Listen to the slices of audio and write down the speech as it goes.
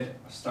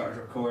Start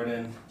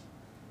recording.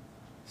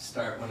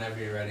 Start whenever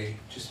you're ready.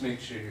 Just make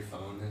sure your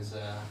phone is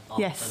off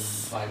Yes.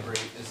 and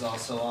vibrate is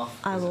also off.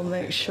 I will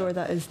make sure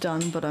that is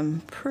done, but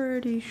I'm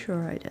pretty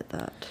sure I did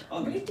that.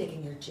 Are you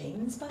digging your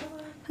jeans, by the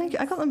way? Thank you.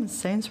 I got them in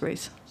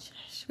Sainsbury's.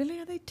 Really,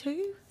 are they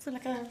too? So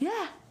like a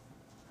Yeah.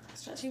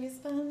 stretchy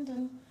waistband,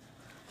 and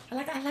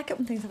I like it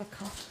when things have a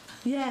cuff.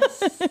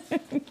 Yes.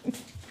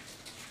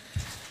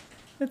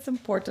 It's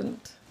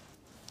important.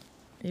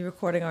 Are you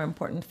recording our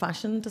important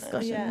fashion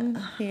discussion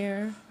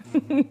here?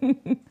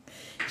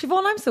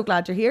 Siobhan, I'm so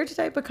glad you're here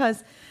today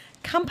because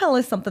Camp Hill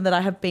is something that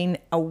I have been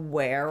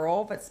aware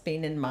of. It's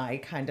been in my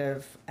kind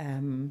of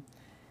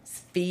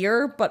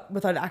sphere, but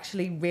without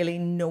actually really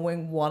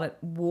knowing what it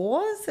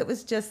was. It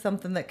was just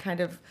something that kind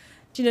of,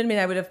 do you know what I mean?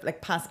 I would have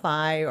like passed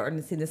by or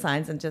seen the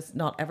signs and just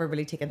not ever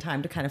really taken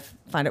time to kind of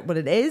find out what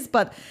it is.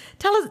 But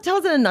tell us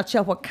in a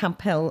nutshell what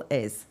Camp Hill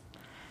is.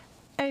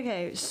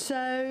 Okay,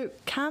 so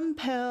Camp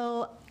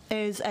Hill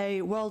is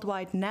a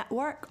worldwide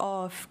network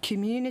of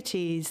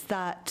communities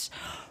that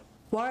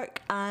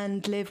work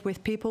and live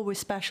with people with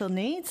special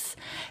needs.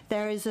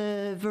 There is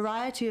a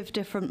variety of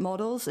different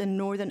models. In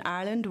Northern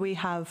Ireland, we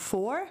have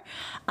 4,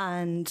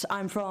 and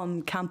I'm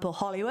from Camp Hill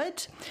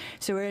Hollywood.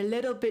 So we're a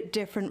little bit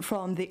different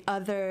from the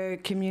other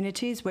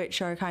communities,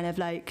 which are kind of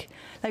like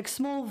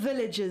small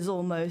villages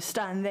almost,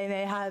 and they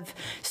may have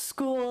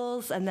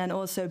schools and then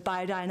also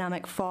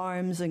biodynamic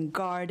farms and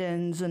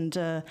gardens and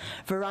a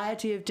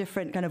variety of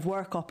different kind of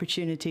work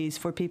opportunities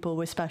for people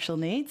with special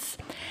needs.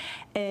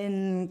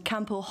 In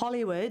Camp Hill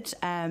Hollywood,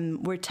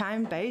 we're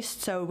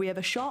town-based, so we have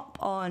a shop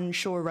on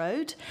Shore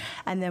Road,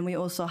 and then we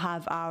also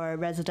have our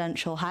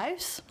residential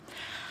house.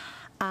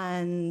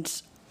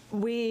 And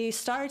we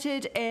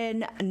started in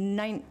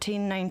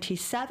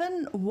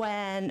 1997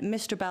 when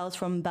Mr. Bells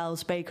from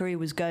Bell's Bakery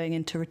was going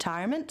into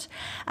retirement,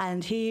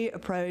 and he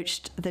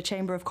approached the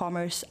Chamber of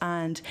Commerce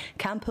and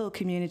Camp Hill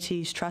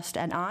Communities Trust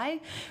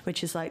NI,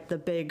 which is like the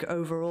big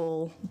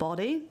overall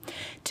body,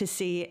 to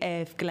see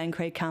if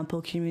Glencraig Camp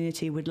Hill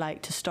Community would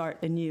like to start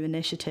a new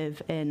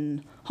initiative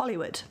in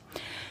Hollywood.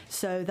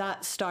 So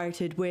that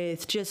started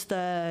with just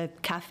the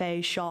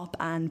cafe, shop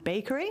and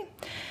bakery.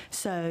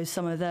 So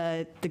some of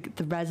the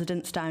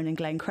residents down in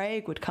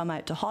Glencraig would come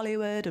out to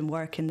Hollywood and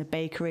work in the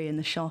bakery and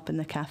the shop and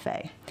the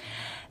cafe.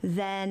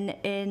 Then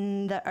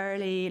in the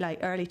early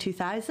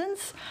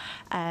 2000s,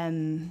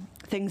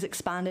 things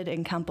expanded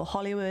in Camp Hill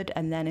Hollywood,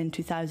 and then in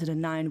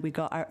 2009 we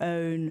got our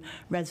own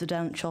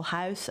residential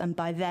house, and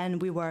by then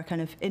we were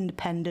kind of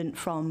independent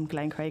from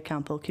Glencraig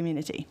Camp Hill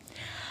Community.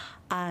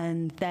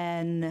 And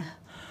then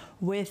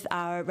with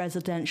our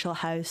residential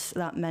house,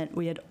 that meant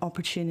we had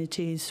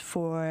opportunities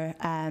for,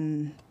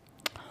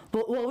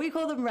 well, we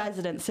call them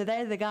residents. So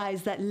they're the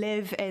guys that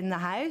live in the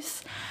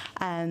house,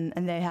 and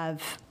they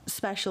have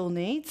special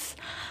needs.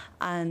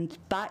 And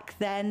back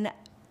then,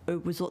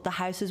 the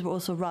houses were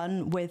also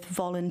run with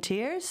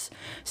volunteers.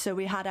 So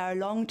we had our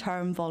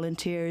long-term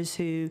volunteers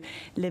who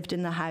lived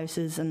in the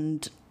houses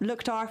and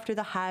looked after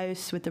the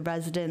house with the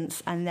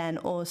residents, and then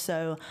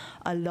also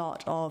a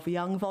lot of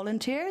young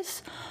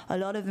volunteers, a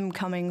lot of them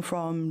coming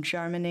from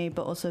Germany,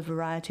 but also a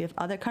variety of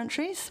other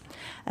countries.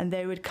 And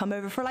they would come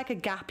over for like a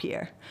gap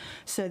year.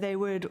 So they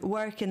would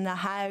work in the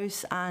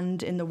house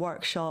and in the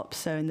workshop,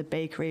 so in the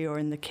bakery or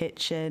in the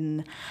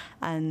kitchen,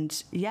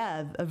 and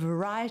yeah, a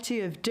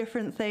variety of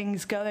different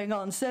things going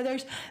on. So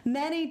there's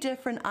many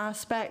different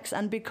aspects,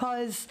 and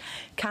because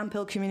Camp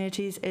Hill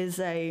Communities is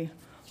a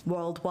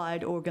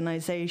worldwide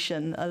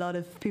organisation, a lot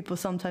of people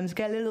sometimes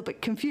get a little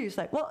bit confused,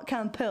 like, what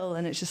Camp Hill?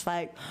 And it's just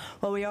like,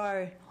 well, we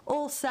are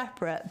all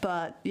separate,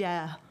 but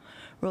yeah,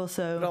 we're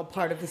also all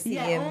part of the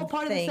same all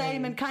part of the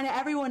same, and kind of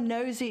everyone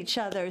knows each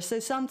other. So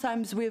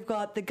sometimes we've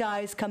got the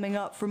guys coming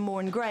up from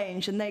Mourne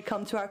Grange, and they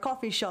come to our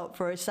coffee shop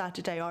for a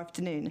Saturday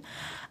afternoon,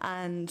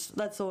 and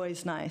that's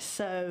always nice.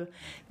 So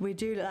we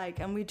do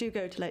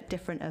go to like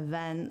different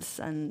events,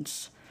 and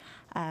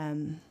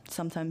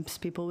sometimes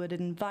people would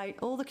invite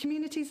all the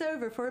communities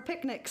over for a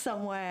picnic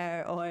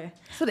somewhere, or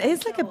So it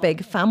is like a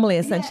big family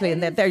essentially, Yeah,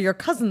 and it they're is. your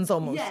cousins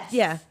almost. Yes.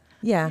 Yeah.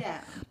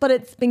 Yeah. But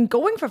it's been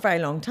going for a very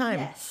long time.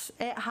 Yes,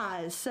 it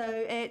has. So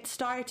it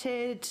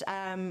started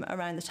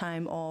around the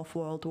time of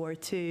World War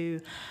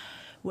II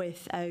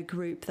with a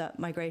group that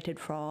migrated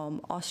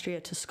from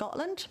Austria to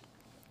Scotland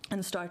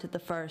and started the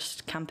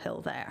first Camp Hill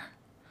there.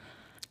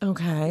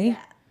 Okay. Yeah.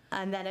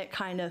 And then it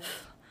kind of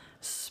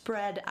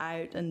spread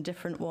out, and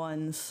different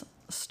ones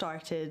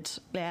started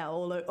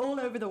all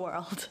over the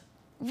world.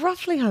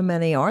 Roughly how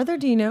many are there,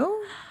 do you know?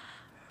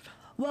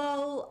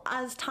 Well,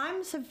 as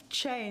times have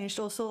changed,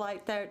 also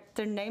like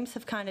their names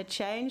have kind of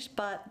changed,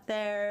 but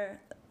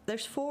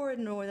there's 4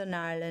 in Northern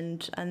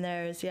Ireland, and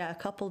there's a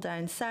couple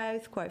down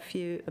south, quite a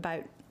few,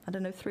 about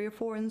 3 or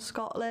 4 in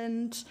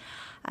Scotland,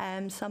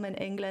 some in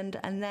England,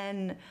 and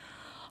then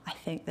I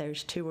think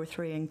there's 2 or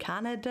 3 in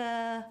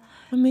Canada.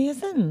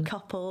 Amazing.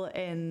 Couple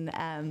in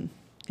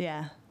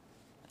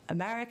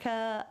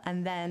America,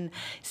 and then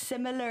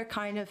similar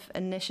kind of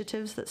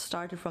initiatives that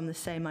started from the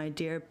same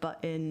idea, but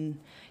in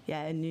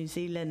New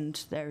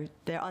Zealand they're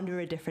under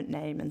a different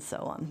name and so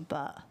on.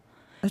 But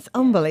It's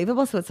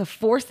unbelievable. So it's a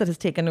force that has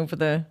taken over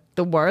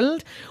the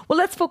world. Well,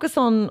 let's focus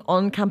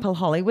on Campbell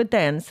Hollywood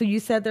then. So you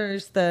said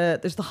there's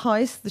the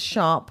house, the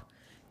shop,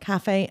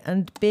 cafe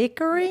and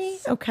bakery.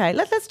 Yes. Okay,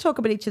 let's talk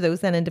about each of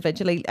those then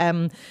individually.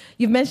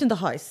 You've mentioned the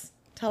house.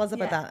 Tell us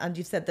about Yeah. that. And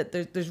you've said that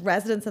there's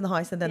residents in the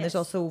house, and then there's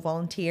Yes. also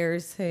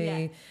volunteers who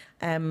Yeah.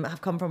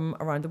 have come from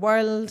around the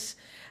world.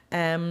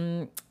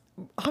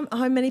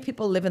 How many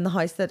people live in the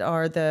house that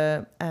are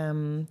the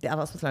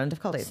adults with learning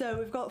difficulties? So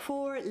we've got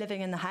 4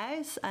 living in the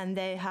house, and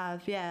they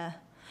have,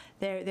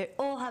 they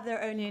all have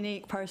their own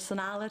unique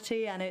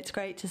personality, and it's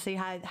great to see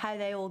how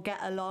they all get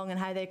along and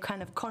how they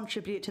kind of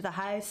contribute to the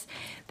house.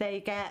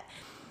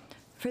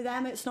 For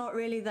them, it's not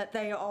really that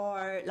they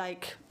are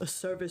like a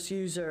service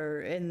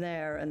user in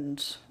there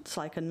and it's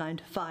like a 9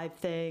 to 5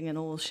 thing and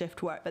all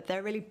shift work, but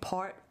they're really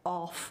part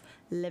of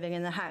living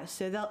in the house.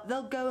 So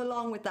they'll go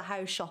along with the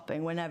house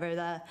shopping whenever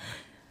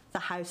the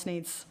house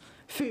needs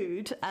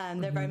food,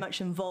 and they're very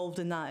much involved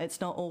in that. It's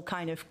not all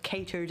kind of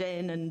catered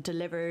in and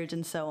delivered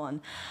and so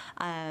on,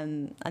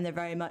 and they're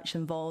very much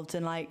involved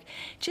in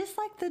just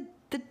like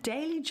the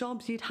daily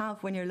jobs you'd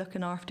have when you're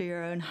looking after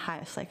your own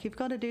house. Like, you've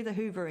got to do the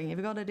hoovering,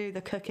 you've got to do the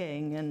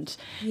cooking, and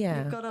Yeah.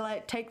 you've got to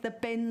like take the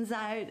bins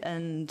out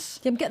and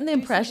I'm getting the do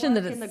some impression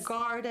that work in it's the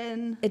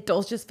garden. it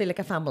does just feel like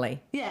a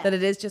family. Yeah. That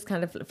it is just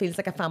kind of feels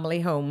like a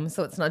family home.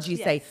 So it's not as you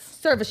say Yes.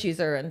 service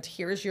user and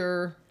here's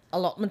your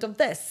allotment of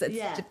this. It's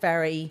Yeah. just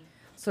very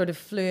sort of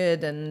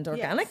fluid and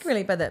organic, Yes.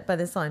 really, by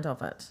the sound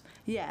of it.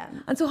 Yeah.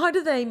 And so how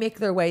do they make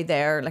their way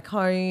there? Like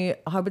how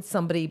would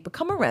somebody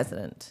become a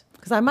resident?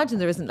 Because I imagine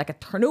there isn't like a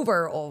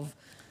turnover of,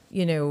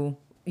 you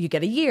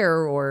get a year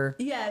or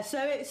Yeah, so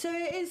it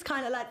is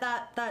kind of like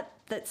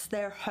that's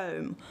their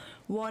home.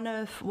 One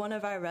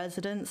of our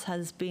residents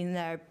has been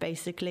there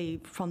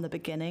basically from the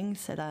beginning,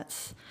 so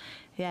that's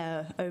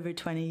over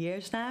 20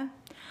 years now.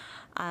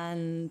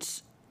 And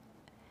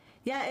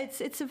yeah,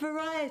 it's a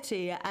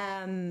variety.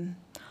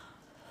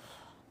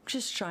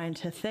 Just trying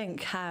to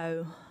think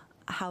how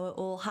it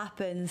all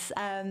happens.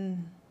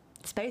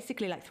 It's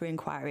basically like through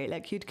inquiry.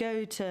 Like, you'd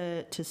go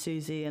to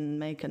Susie and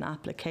make an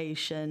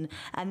application,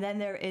 and then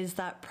there is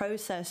that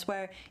process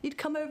where you'd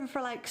come over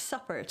for like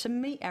supper to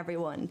meet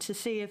everyone to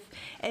see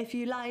if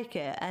you like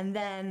it, and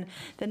then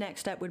the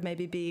next step would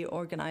maybe be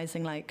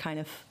organising like kind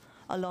of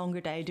a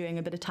longer day, doing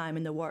a bit of time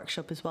in the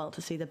workshop as well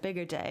to see the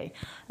bigger day,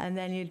 and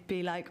then you'd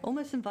be like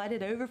almost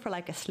invited over for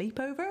like a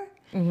sleepover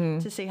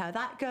to see how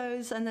that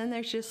goes, and then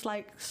there's just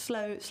like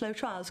slow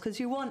trials, because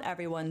you want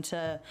everyone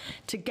to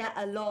get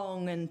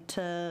along and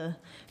to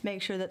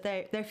make sure that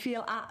they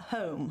feel at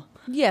home.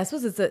 yeah, I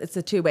suppose it's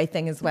a two-way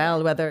thing as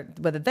well, whether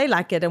they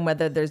like it and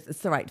whether it's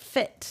the right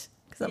fit.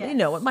 Because Yes.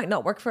 it might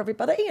not work for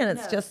everybody, and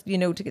it's No. just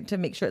to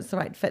make sure it's the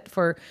right fit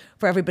for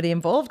everybody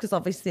involved. Because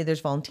obviously there's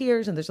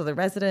volunteers and there's other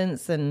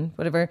residents and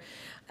whatever.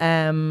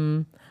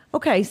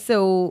 Okay,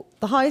 so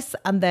the house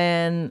and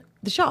then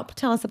the shop.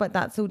 Tell us about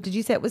that. So did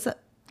you say it was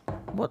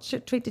what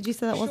street did you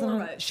say that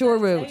wasn't? Shore Road. Shore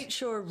So Road. it's 8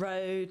 Shore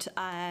Road,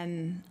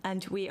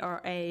 and we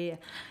are a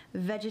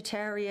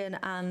vegetarian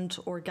and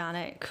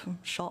organic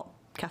shop,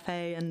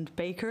 cafe and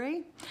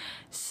bakery.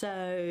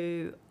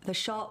 So the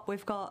shop,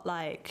 we've got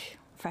like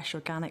fresh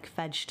organic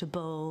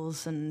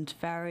vegetables and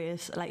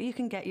various, like, you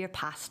can get your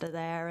pasta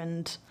there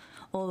and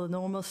all the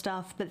normal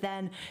stuff, but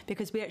then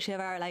because we actually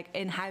have our like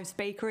in-house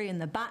bakery in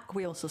the back,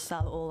 we also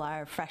sell all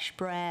our fresh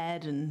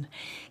bread and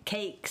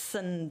cakes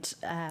and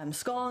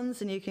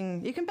scones, and you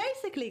can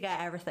basically get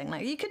everything.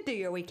 Like, you could do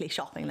your weekly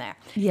shopping there,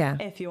 Yeah.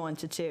 if you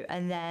wanted to.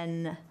 And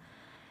then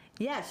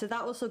so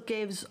that also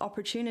gives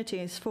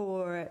opportunities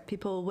for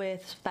people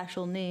with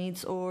special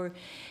needs, or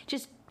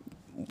just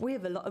we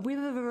have a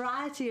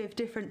variety of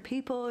different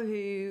people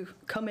who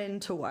come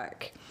in to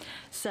work.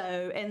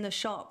 So in the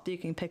shop you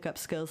can pick up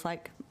skills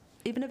like,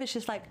 even if it's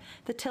just like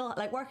the till,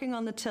 like working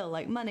on the till,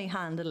 like money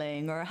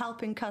handling or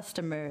helping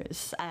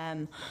customers,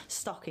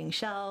 stocking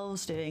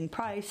shelves, doing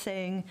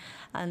pricing,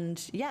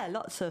 and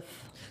lots of.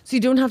 So you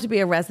don't have to be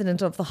a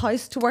resident of the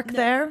house to work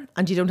there,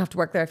 and you don't have to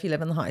work there if you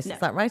live in the house. No. Is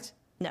that right?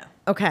 No.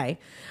 Okay.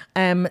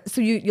 So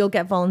you'll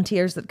get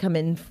volunteers that come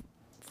in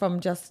from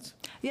just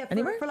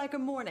anywhere? For like a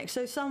morning.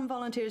 So some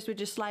volunteers would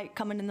just like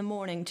come in the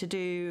morning to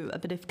do a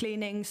bit of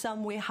cleaning.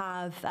 Some we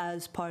have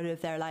as part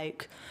of their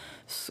like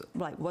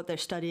what they're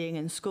studying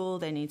in school.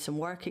 They need some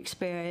work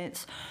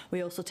experience.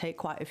 We also take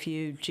quite a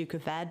few Duke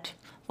of Ed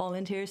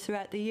volunteers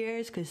throughout the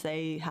years, because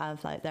they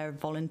have like their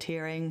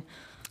volunteering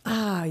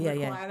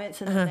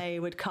requirements, and then they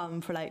would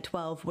come for like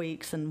 12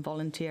 weeks and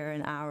volunteer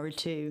an hour or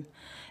two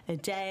a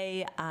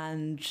day.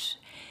 And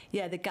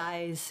the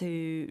guys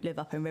who live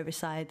up in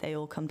Riverside, they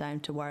all come down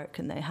to work,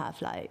 and they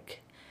have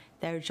like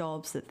their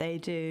jobs that they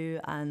do.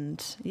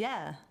 And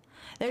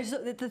there's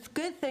the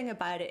good thing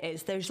about it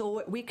is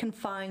we can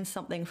find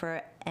something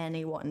for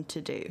anyone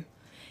to do,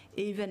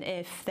 even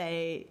if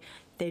they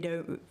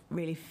don't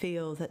really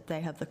feel that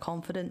they have the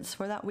confidence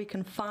for that. We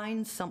can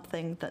find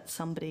something that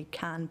somebody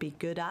can be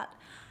good at,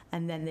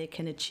 and then they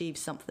can achieve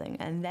something,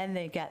 and then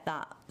they get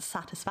that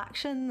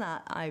satisfaction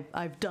that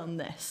I've done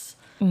this.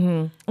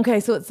 Okay,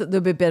 so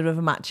there'll be a bit of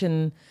a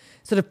matching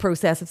sort of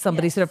process if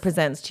somebody Yes. sort of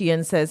presents to you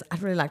and says,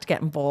 I'd really like to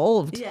get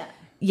involved. Yeah.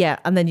 Yeah,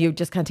 and then you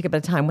just kind of take a bit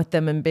of time with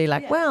them and be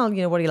like, Yeah. well,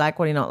 what do you like,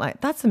 what do you not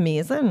like? That's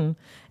amazing.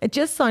 It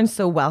just sounds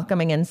so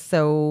welcoming and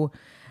so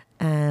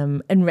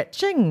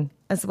enriching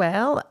as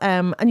well.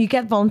 And you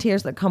get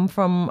volunteers that come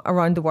from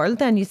around the world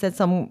then. You said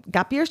some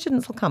gap year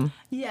students will come.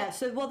 Yeah,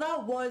 so well,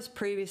 that was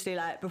previously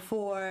like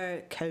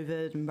before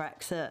COVID and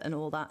Brexit and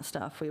all that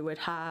stuff. We would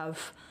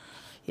have,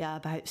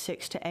 about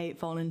 6 to 8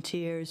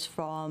 volunteers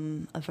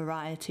from a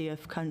variety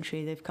of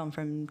countries. They've come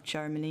from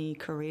Germany,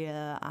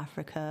 Korea,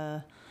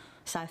 Africa,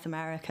 South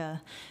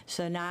America.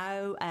 So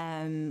now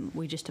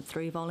we just have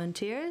 3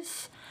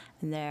 volunteers,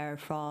 and they're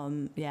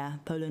from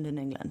Poland and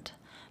England.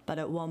 But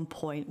at one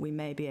point we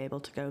may be able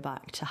to go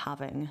back to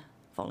having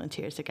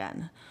volunteers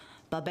again.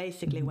 But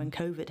basically when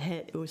COVID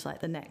hit, it was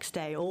like the next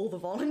day all the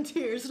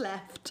volunteers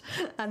left,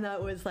 and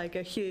that was like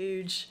a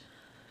huge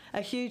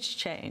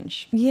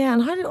change. Yeah,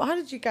 and how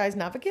did you guys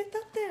navigate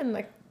that then?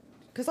 Like,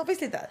 because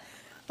obviously that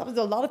was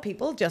a lot of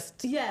people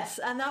just... Yes,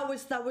 and that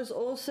was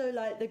also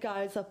like the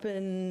guys up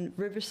in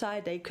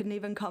Riverside, they couldn't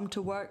even come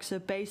to work. So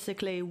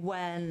basically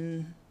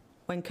when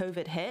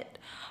COVID hit,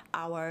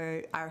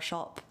 our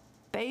shop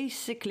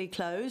basically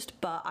closed,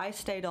 but I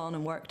stayed on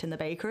and worked in the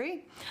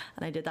bakery,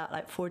 and I did that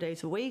like 4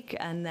 days a week.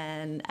 And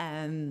then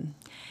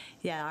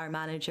our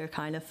manager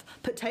kind of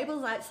put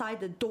tables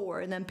outside the door,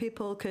 and then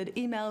people could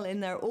email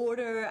in their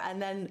order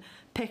and then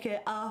pick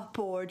it up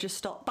or just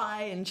stop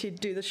by, and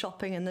she'd do the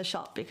shopping in the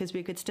shop because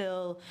we could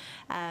still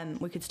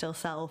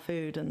sell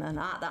food. And then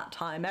at that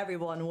time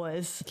everyone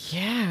was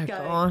I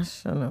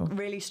know,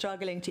 really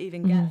struggling to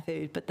even get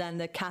food. But then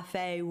the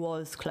cafe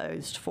was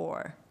closed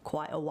for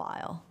quite a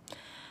while.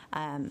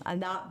 And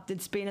that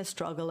it's been a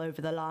struggle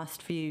over the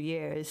last few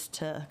years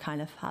to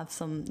kind of have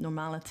some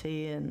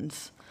normality and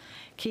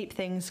keep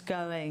things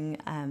going.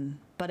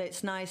 But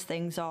it's nice,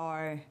 things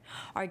are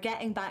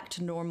getting back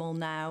to normal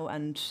now,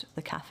 and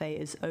the cafe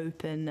is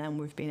open, and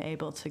we've been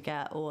able to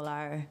get all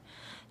our,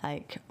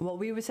 like, what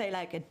we would say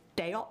like a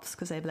day ops,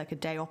 because they have like a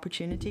day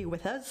opportunity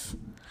with us,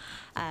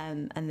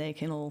 and they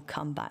can all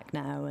come back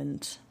now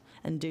and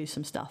do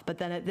some stuff. But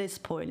then at this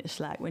point it's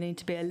like we need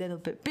to be a little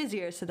bit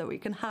busier so that we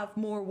can have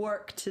more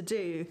work to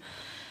do.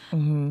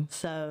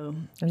 So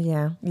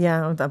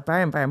that's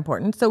very, very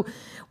important. So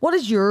what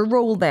is your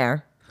role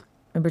there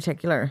in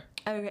particular?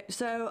 Okay,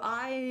 so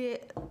I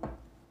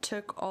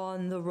took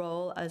on the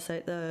role as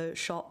the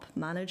shop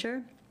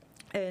manager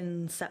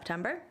in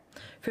September.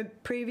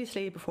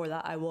 Previously, before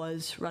that, I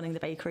was running the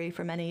bakery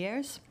for many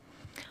years,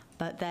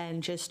 but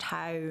then just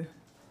how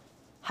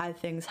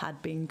things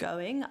had been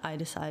going, I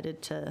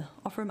decided to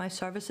offer my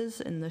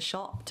services in the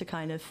shop to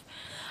kind of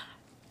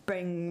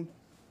bring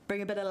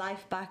a bit of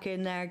life back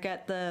in there,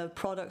 get the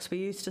products we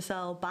used to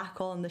sell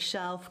back on the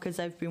shelf, because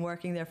I've been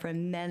working there for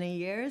many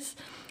years.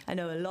 I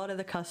know a lot of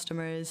the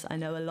customers, I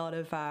know a lot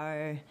of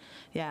our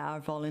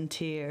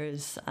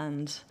volunteers,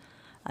 and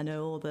I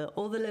know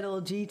all the little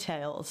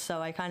details.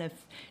 So I kind of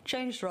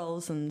changed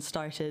roles and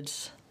started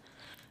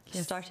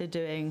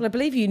doing... Well, I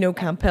believe you know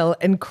Camp Hill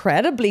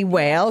incredibly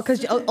well,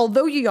 because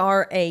although you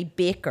are a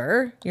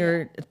baker,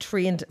 you're a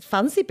trained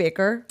fancy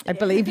baker, I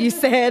believe you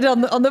said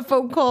on the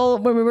phone call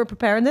when we were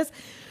preparing this.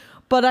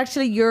 But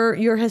actually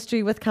your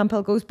history with Camp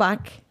Hill goes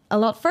back a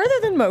lot further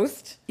than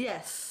most.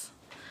 Yes.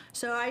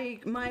 So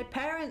my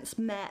parents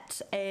met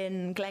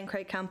in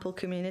Glencraig Campbell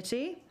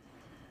community.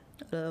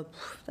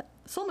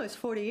 It's almost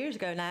 40 years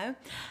ago now,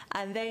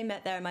 and they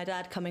met there. My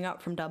dad coming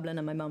up from Dublin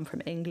and my mum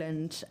from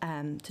England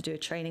to do a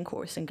training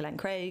course in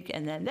Glencraig,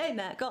 and then they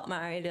met, got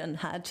married, and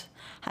had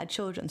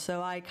children.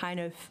 So I kind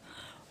of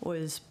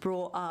was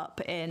brought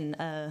up in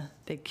a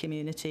big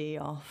community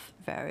of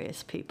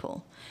various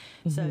people.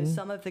 So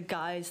some of the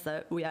guys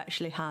that we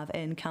actually have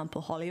in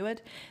Campo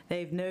Hollywood,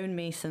 they've known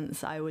me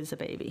since I was a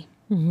baby.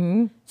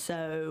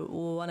 So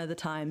one of the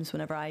times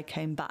whenever I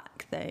came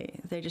back,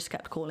 they just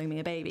kept calling me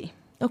a baby.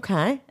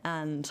 Okay.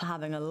 And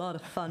having a lot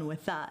of fun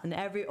with that. And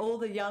all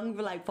the young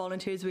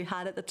volunteers we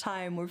had at the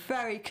time were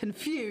very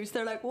confused.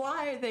 They're like,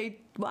 why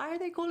are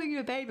they calling you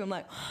a baby? I'm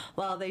like,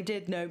 well, they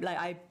did know,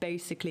 I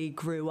basically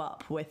grew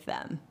up with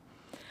them.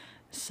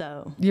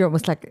 So you're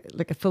almost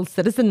like a full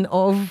citizen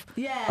of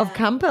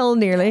Camp Hill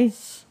nearly.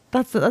 Yes.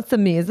 That's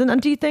amazing.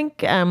 And do you think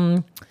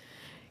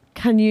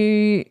can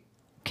you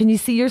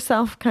see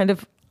yourself kind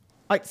of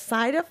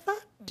outside of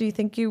that? Do you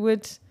think you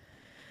would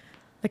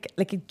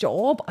like a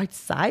job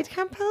outside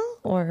Camp Hill,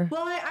 or?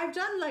 Well, I've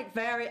done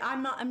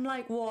I'm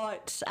like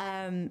what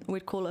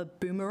we'd call a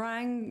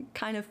boomerang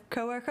kind of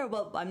coworker.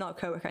 Well, I'm not a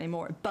coworker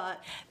anymore,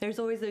 but there's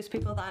always those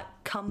people that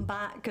come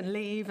back and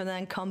leave and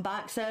then come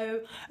back.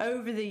 So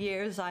over the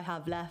years I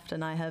have left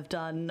and I have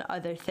done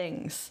other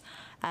things,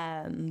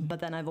 but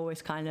then I've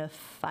always kind of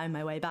found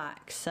my way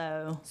back.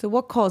 So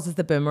what causes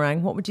the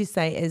boomerang? What would you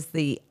say is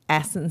the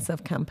essence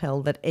of Camp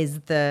Hill that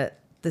is the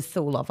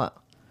soul of it?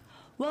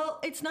 Well,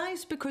 it's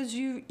nice because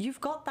you've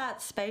got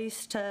that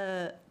space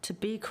to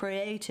be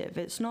creative.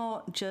 It's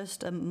not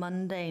just a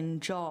mundane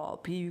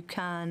job. You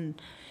can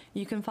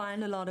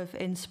find a lot of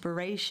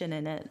inspiration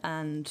in it,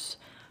 and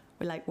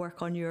like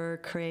work on your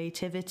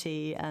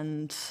creativity.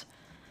 And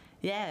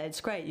yeah,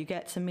 it's great. You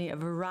get to meet a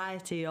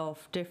variety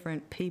of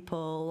different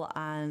people,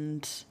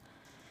 and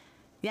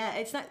yeah,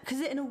 it's not,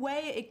 because in a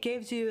way it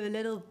gives you a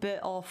little bit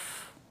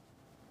of,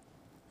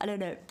 I don't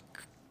know,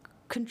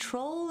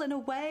 control in a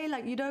way.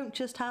 Like, you don't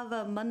just have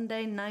a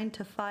mundane 9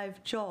 to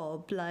 5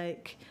 job.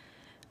 Like,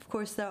 of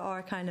course there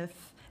are kind of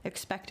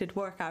expected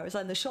work hours,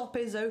 and the shop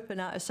is open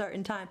at a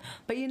certain time,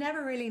 but you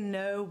never really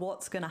know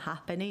what's going to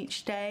happen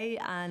each day.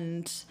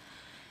 And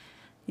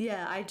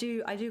yeah, I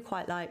do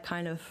quite like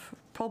kind of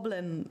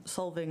problem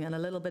solving and a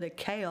little bit of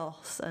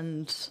chaos,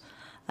 and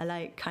I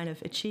like kind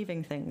of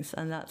achieving things,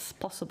 and that's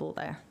possible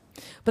there.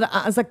 But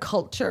as a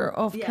culture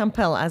of Yeah.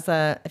 Campbell, as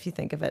you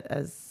think of it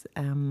as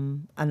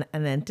an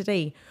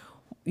entity,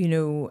 you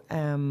know,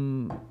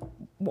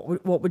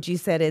 what would you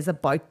say it is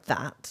about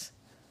that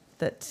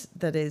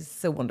is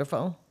so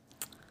wonderful?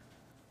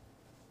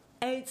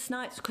 It's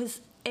nice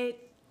because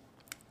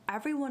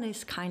everyone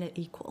is kind of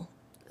equal.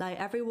 Like,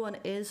 everyone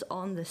is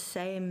on the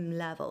same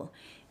level.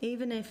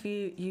 Even if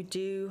you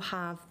do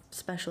have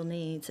special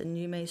needs and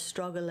you may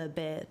struggle a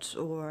bit,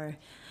 or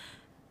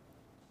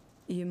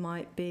you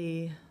might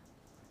be,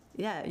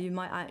 you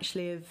might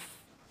actually have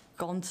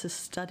gone to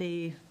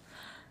study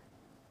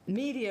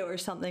media or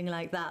something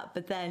like that,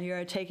 but then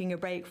you're taking a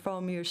break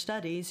from your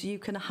studies, you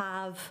can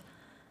have,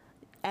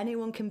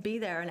 anyone can be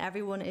there, and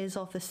everyone is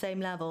of the same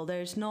level.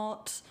 There's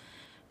not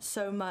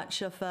so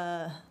much of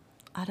a,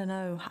 I don't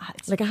know,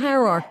 like a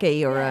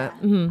hierarchy or a.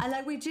 Mm-hmm. And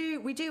like we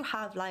do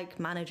have like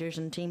managers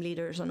and team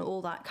leaders and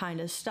all that kind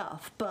of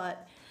stuff,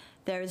 but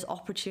there is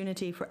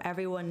opportunity for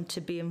everyone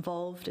to be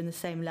involved in the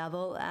same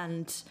level,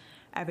 and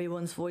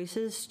everyone's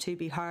voices to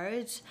be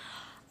heard.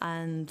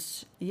 And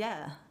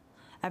yeah,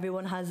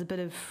 everyone has a bit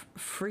of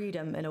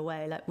freedom in a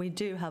way. Like, we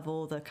do have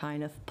all the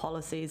kind of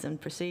policies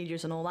and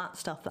procedures and all that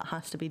stuff that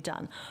has to be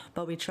done,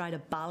 but we try to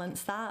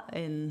balance that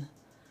in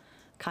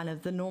kind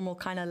of the normal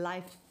kind of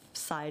life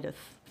side of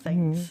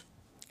things.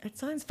 It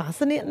sounds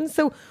fascinating.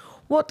 So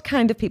what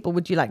kind of people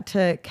would you like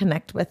to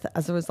connect with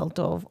as a result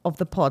of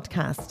the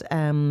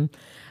podcast?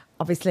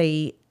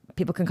 Obviously,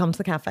 people can come to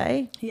the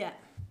cafe. Yeah.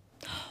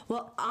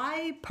 Well,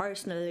 I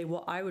personally,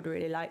 what I would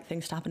really like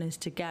things to happen is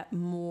to get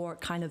more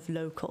kind of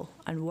local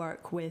and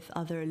work with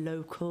other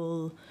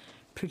local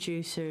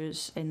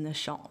producers in the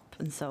shop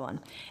and so on.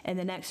 In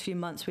the next few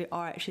months, we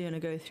are actually going to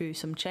go through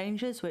some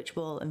changes, which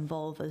will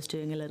involve us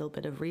doing a little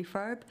bit of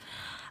refurb.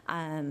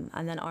 And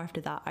then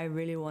after that, I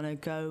really want to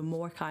go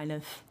more kind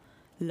of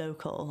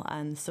local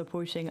and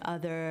supporting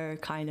other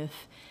kind of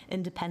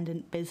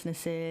independent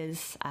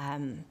businesses.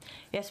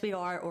 Yes, we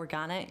are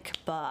organic,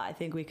 but I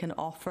think we can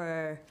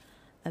offer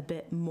a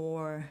bit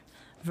more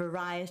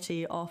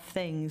variety of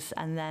things.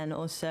 And then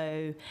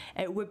also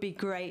it would be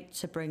great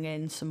to bring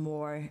in some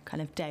more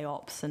kind of day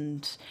ops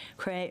and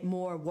create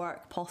more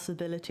work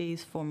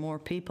possibilities for more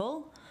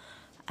people.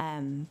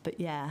 But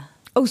yeah.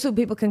 Oh, so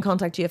people can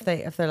contact you if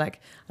they're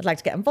like, I'd like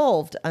to get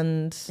involved,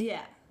 and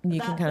Yeah.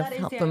 you can kind of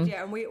help them.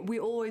 Idea, and we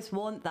always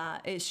want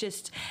that. It's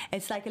just,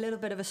 it's like a little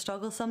bit of a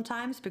struggle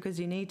sometimes,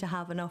 because you need to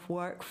have enough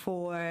work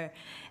for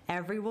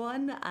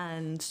everyone,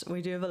 and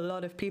we do have a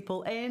lot of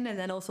people in, and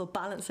then also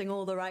balancing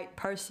all the right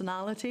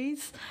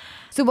personalities.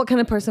 So what kind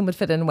of person would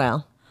fit in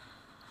well?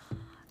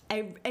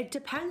 It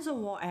depends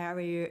on what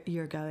area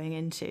you're going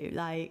into.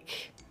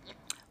 Like,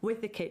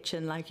 with the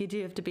kitchen, like, you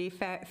do have to be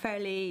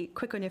fairly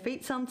quick on your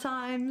feet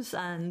sometimes,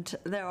 and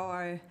there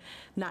are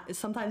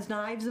sometimes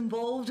knives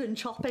involved in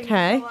chopping,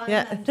 okay,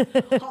 and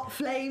hot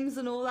flames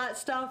and all that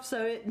stuff.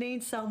 So it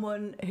needs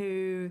someone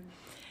who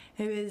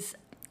is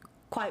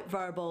quite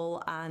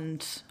verbal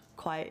and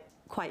quite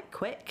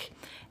quick.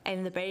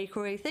 In the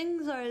bakery,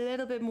 things are a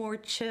little bit more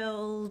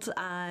chilled,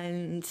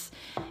 and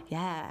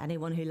yeah,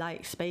 anyone who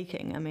likes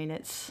baking, I mean,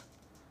 it's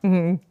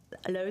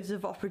loads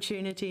of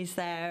opportunities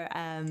there.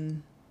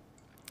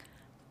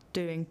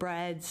 Doing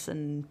breads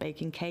and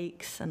baking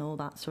cakes and all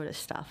that sort of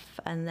stuff.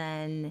 And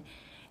then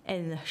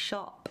in the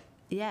shop,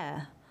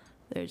 yeah,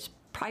 there's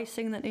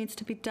pricing that needs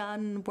to be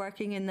done,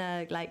 working in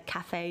the like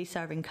cafe,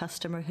 serving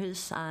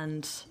customers,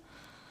 and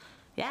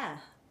yeah.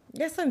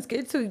 Yeah, sounds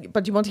good. So,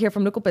 but you want to hear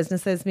from local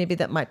businesses maybe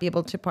that might be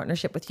able to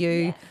partnership with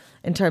you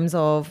in terms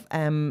of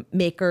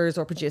makers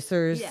or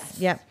producers. Yes.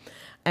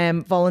 Yeah.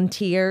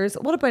 Volunteers.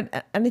 What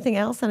about anything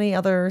else? Any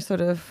other sort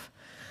of,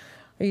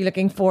 are you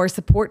looking for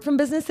support from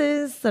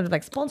businesses, sort of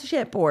like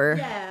sponsorship or?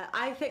 Yeah,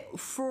 I think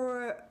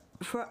for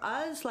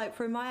us, like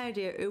for my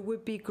idea, it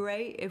would be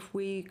great if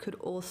we could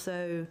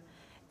also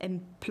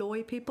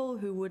employ people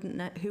who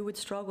would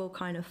struggle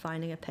kind of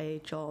finding a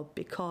paid job,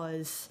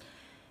 because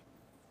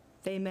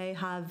they may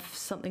have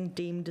something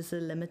deemed as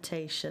a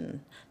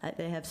limitation, like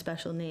they have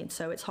special needs.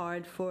 So it's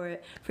hard for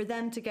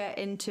them to get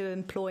into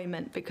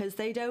employment because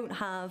they don't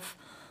have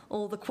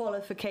all the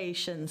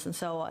qualifications and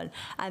so on.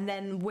 And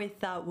then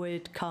with that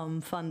would come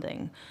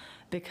funding,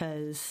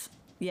 because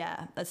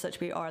yeah, as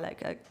such we are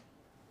like a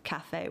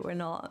cafe, we're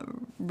not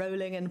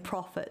rolling in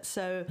profit.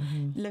 So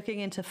looking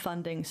into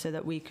funding so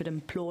that we could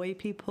employ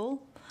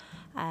people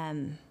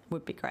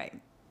would be great.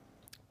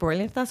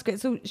 Brilliant. That's great.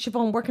 So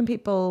Siobhan, how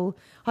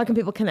can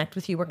people connect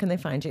with you? Where can they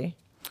find you?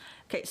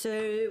 Okay,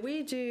 so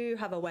we do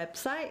have a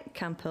website,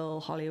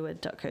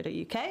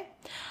 camphillhollywood.co.uk,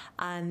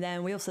 and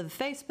then we also have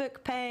a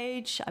Facebook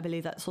page. I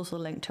believe that's also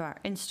linked to our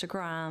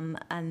Instagram,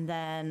 and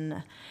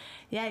then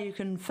you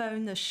can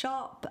phone the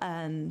shop.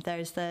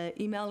 There's the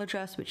email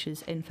address, which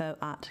is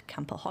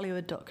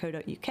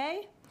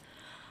info@camphillhollywood.co.uk.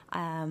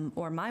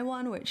 Or my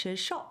one, which is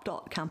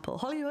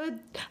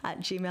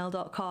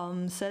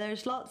shop.camphillhollywood@gmail.com. So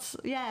there's lots,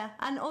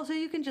 and also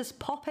you can just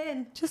pop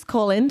in. Just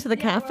call in to the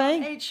We're on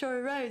cafe. 8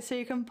 Shore Road, so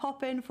you can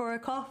pop in for a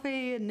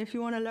coffee, and if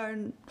you want to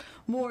learn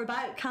more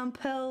about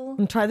Camphill.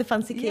 And try the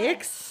fancy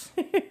cakes.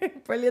 Yes.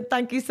 Brilliant.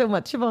 Thank you so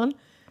much, Siobhan.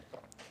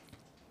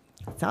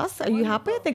 That's us. Are you happy? I think